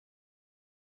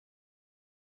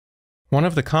One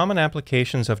of the common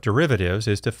applications of derivatives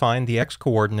is to find the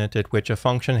x-coordinate at which a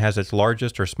function has its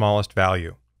largest or smallest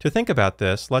value. To think about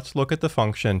this, let's look at the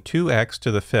function 2x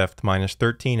to the fifth minus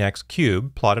 13x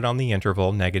cubed plotted on the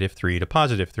interval -3 to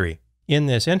 +3. In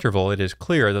this interval, it is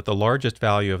clear that the largest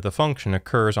value of the function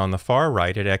occurs on the far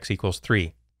right at x equals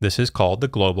 3. This is called the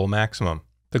global maximum.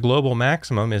 The global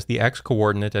maximum is the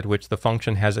x-coordinate at which the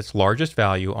function has its largest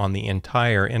value on the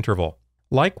entire interval.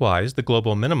 Likewise, the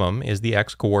global minimum is the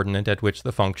x-coordinate at which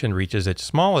the function reaches its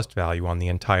smallest value on the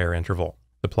entire interval.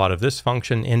 The plot of this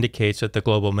function indicates that the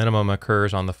global minimum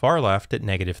occurs on the far left at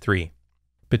 -3.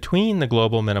 Between the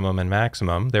global minimum and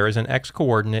maximum, there is an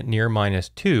x-coordinate near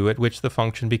 -2 at which the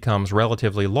function becomes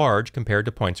relatively large compared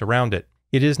to points around it.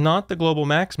 It is not the global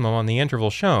maximum on the interval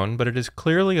shown, but it is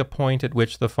clearly a point at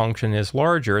which the function is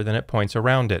larger than at points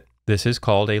around it. This is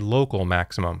called a local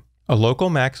maximum. A local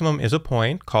maximum is a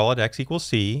point, call it x equals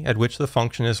c, at which the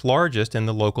function is largest in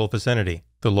the local vicinity.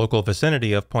 The local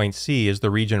vicinity of point C is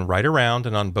the region right around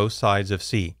and on both sides of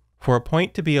C. For a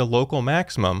point to be a local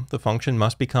maximum, the function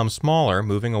must become smaller,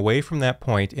 moving away from that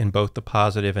point in both the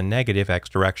positive and negative x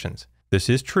directions. This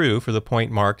is true for the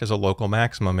point marked as a local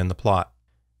maximum in the plot.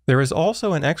 There is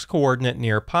also an x-coordinate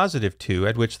near +2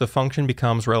 at which the function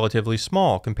becomes relatively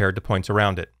small compared to points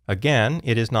around it. Again,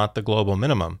 it is not the global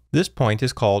minimum. This point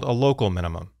is called a local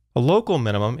minimum. A local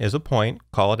minimum is a point,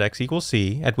 call it x equals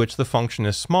c, at which the function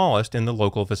is smallest in the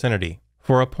local vicinity.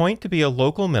 For a point to be a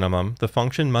local minimum, the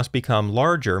function must become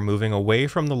larger, moving away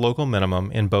from the local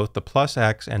minimum in both the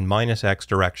 +x and -x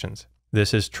directions.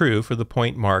 This is true for the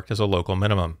point marked as a local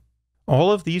minimum.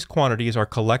 All of these quantities are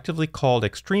collectively called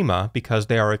extrema because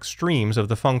they are extremes of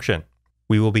the function.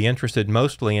 We will be interested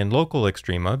mostly in local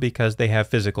extrema because they have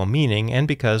physical meaning and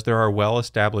because there are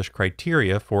well-established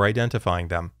criteria for identifying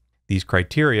them. These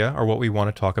criteria are what we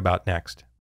want to talk about next.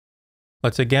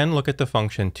 Let's again look at the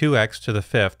function 2x to the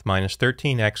fifth minus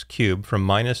 13x cubed from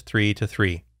 -3 to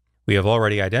 3. We have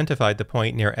already identified the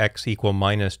point near x equal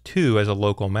 -2 as a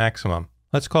local maximum.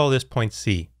 Let's call this point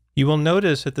C. You will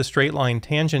notice that the straight line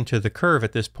tangent to the curve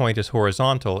at this point is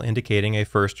horizontal, indicating a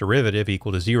first derivative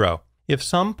equal to 0. If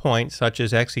some point such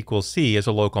as x equals c is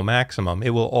a local maximum, it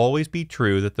will always be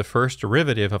true that the first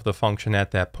derivative of the function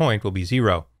at that point will be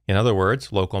 0. In other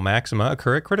words, local maxima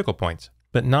occur at critical points.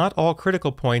 But not all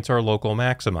critical points are local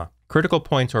maxima. Critical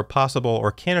points are possible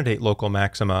or candidate local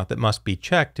maxima that must be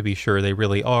checked to be sure they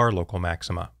really are local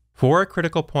maxima. For a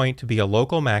critical point to be a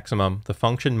local maximum, the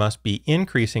function must be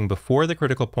increasing before the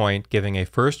critical point, giving a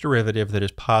first derivative that is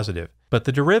positive. But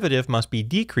the derivative must be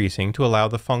decreasing to allow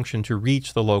the function to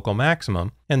reach the local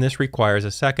maximum, and this requires a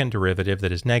second derivative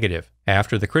that is negative.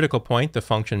 After the critical point, the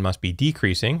function must be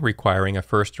decreasing, requiring a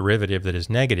first derivative that is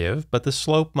negative, but the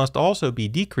slope must also be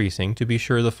decreasing to be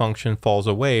sure the function falls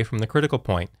away from the critical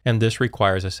point, and this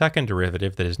requires a second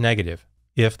derivative that is negative.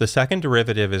 If the second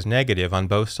derivative is negative on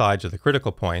both sides of the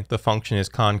critical point, the function is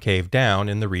concave down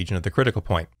in the region of the critical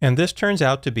point. And this turns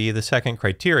out to be the second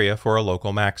criteria for a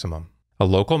local maximum. A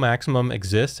local maximum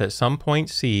exists at some point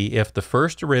C if the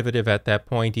first derivative at that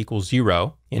point equals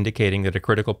 0, indicating that a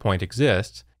critical point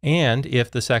exists, and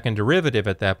if the second derivative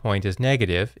at that point is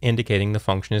negative, indicating the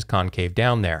function is concave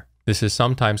down there. This is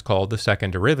sometimes called the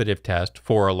second derivative test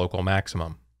for a local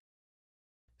maximum.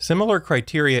 Similar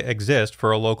criteria exist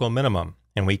for a local minimum,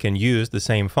 and we can use the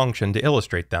same function to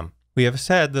illustrate them. We have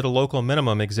said that a local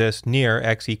minimum exists near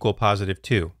x equal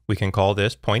 +2. We can call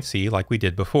this point C like we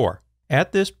did before.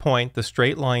 At this point, the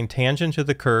straight line tangent to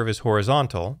the curve is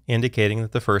horizontal, indicating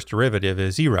that the first derivative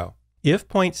is 0. If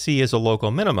point C is a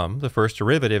local minimum, the first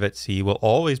derivative at C will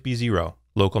always be 0.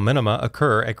 Local minima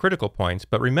occur at critical points,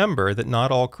 but remember that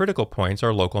not all critical points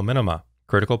are local minima.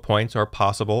 Critical points are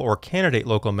possible or candidate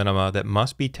local minima that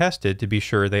must be tested to be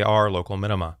sure they are local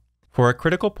minima. For a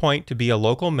critical point to be a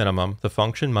local minimum, the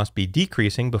function must be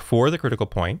decreasing before the critical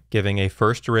point, giving a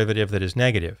first derivative that is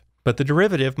negative. But the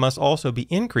derivative must also be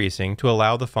increasing to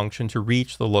allow the function to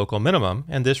reach the local minimum,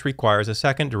 and this requires a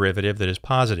second derivative that is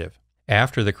positive.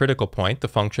 After the critical point, the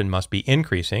function must be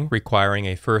increasing, requiring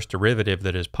a first derivative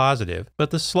that is positive, but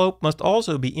the slope must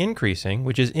also be increasing,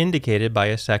 which is indicated by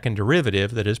a second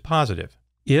derivative that is positive.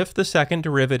 If the second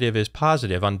derivative is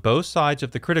positive on both sides of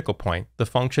the critical point, the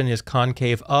function is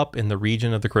concave up in the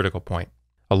region of the critical point.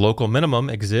 A local minimum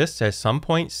exists at some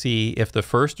point C if the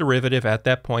first derivative at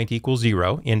that point equals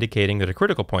 0, indicating that a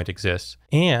critical point exists,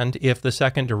 and if the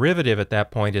second derivative at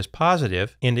that point is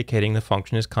positive, indicating the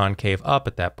function is concave up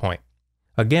at that point.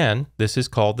 Again, this is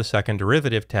called the second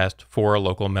derivative test for a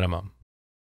local minimum.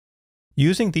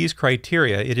 Using these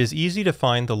criteria, it is easy to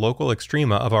find the local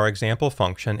extrema of our example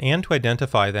function and to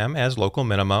identify them as local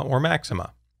minima or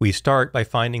maxima. We start by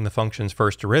finding the function's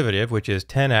first derivative, which is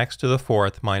 10x to the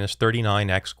fourth minus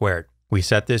 39x squared. We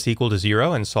set this equal to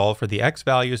 0 and solve for the x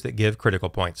values that give critical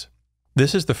points.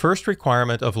 This is the first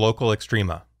requirement of local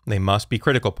extrema. They must be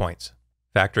critical points.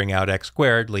 Factoring out x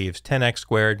squared leaves 10x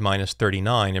squared minus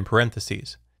 39 in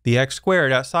parentheses. The x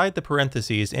squared outside the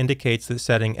parentheses indicates that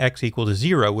setting x equal to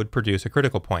 0 would produce a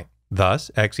critical point. Thus,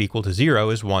 x equal to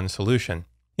 0 is one solution.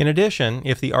 In addition,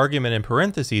 if the argument in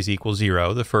parentheses equals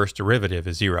 0, the first derivative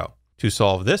is 0. To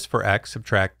solve this for x,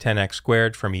 subtract 10x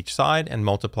squared from each side and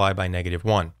multiply by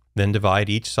 -1. Then divide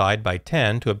each side by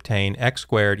 10 to obtain x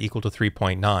squared equal to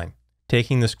 3.9.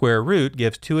 Taking the square root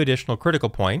gives two additional critical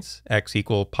points, x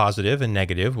equal positive and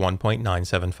negative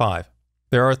 1.975.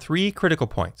 There are three critical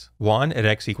points, one at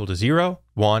x equal to 0,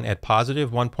 one at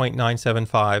positive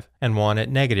 1.975, and one at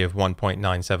negative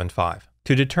 1.975.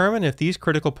 To determine if these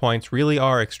critical points really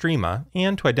are extrema,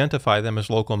 and to identify them as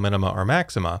local minima or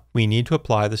maxima, we need to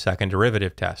apply the second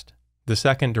derivative test. The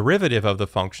second derivative of the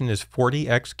function is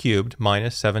 40x cubed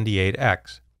minus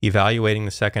 78x. Evaluating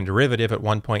the second derivative at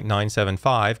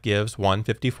 1.975 gives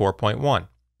 154.1.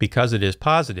 Because it is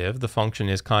positive, the function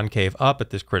is concave up at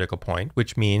this critical point,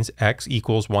 which means x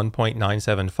equals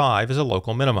 1.975 is a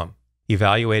local minimum.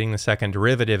 Evaluating the second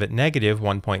derivative at negative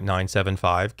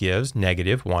 1.975 gives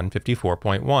negative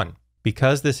 154.1.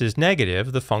 Because this is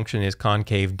negative, the function is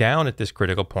concave down at this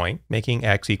critical point, making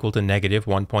x equal to negative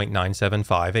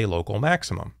 1.975 a local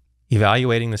maximum.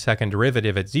 Evaluating the second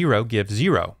derivative at 0 gives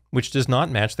 0, which does not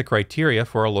match the criteria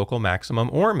for a local maximum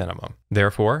or minimum.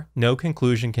 Therefore, no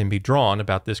conclusion can be drawn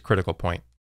about this critical point.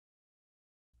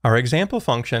 Our example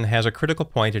function has a critical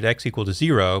point at x equal to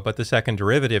 0, but the second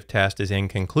derivative test is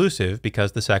inconclusive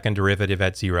because the second derivative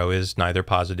at 0 is neither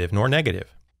positive nor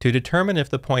negative. To determine if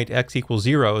the point x equals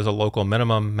 0 is a local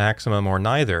minimum, maximum, or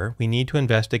neither, we need to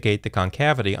investigate the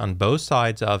concavity on both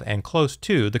sides of and close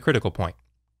to the critical point.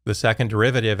 The second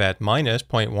derivative at minus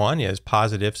 0.1 is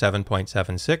positive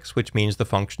 7.76, which means the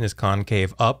function is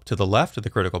concave up to the left of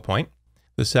the critical point.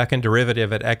 The second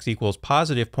derivative at x equals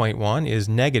positive 0.1 is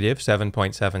negative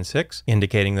 7.76,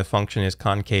 indicating the function is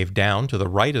concave down to the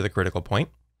right of the critical point.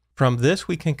 From this,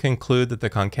 we can conclude that the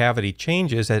concavity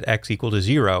changes at x equal to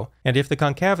 0, and if the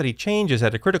concavity changes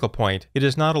at a critical point, it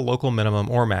is not a local minimum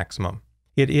or maximum.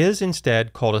 It is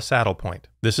instead called a saddle point.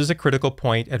 This is a critical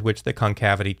point at which the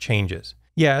concavity changes.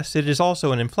 Yes, it is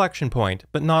also an inflection point,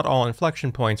 but not all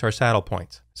inflection points are saddle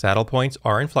points. Saddle points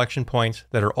are inflection points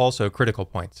that are also critical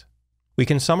points. We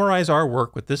can summarize our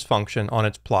work with this function on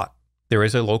its plot. There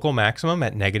is a local maximum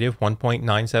at negative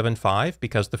 1.975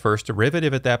 because the first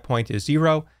derivative at that point is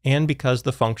 0, and because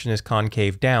the function is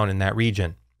concave down in that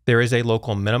region. There is a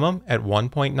local minimum at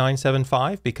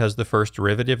 1.975 because the first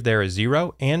derivative there is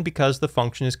 0, and because the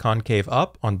function is concave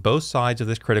up on both sides of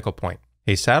this critical point.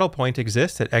 A saddle point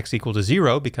exists at x equal to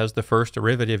 0 because the first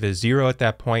derivative is 0 at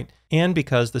that point, and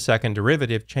because the second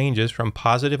derivative changes from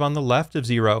positive on the left of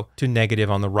 0 to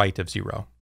negative on the right of 0.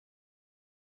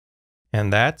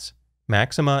 And that's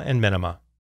Maxima and Minima.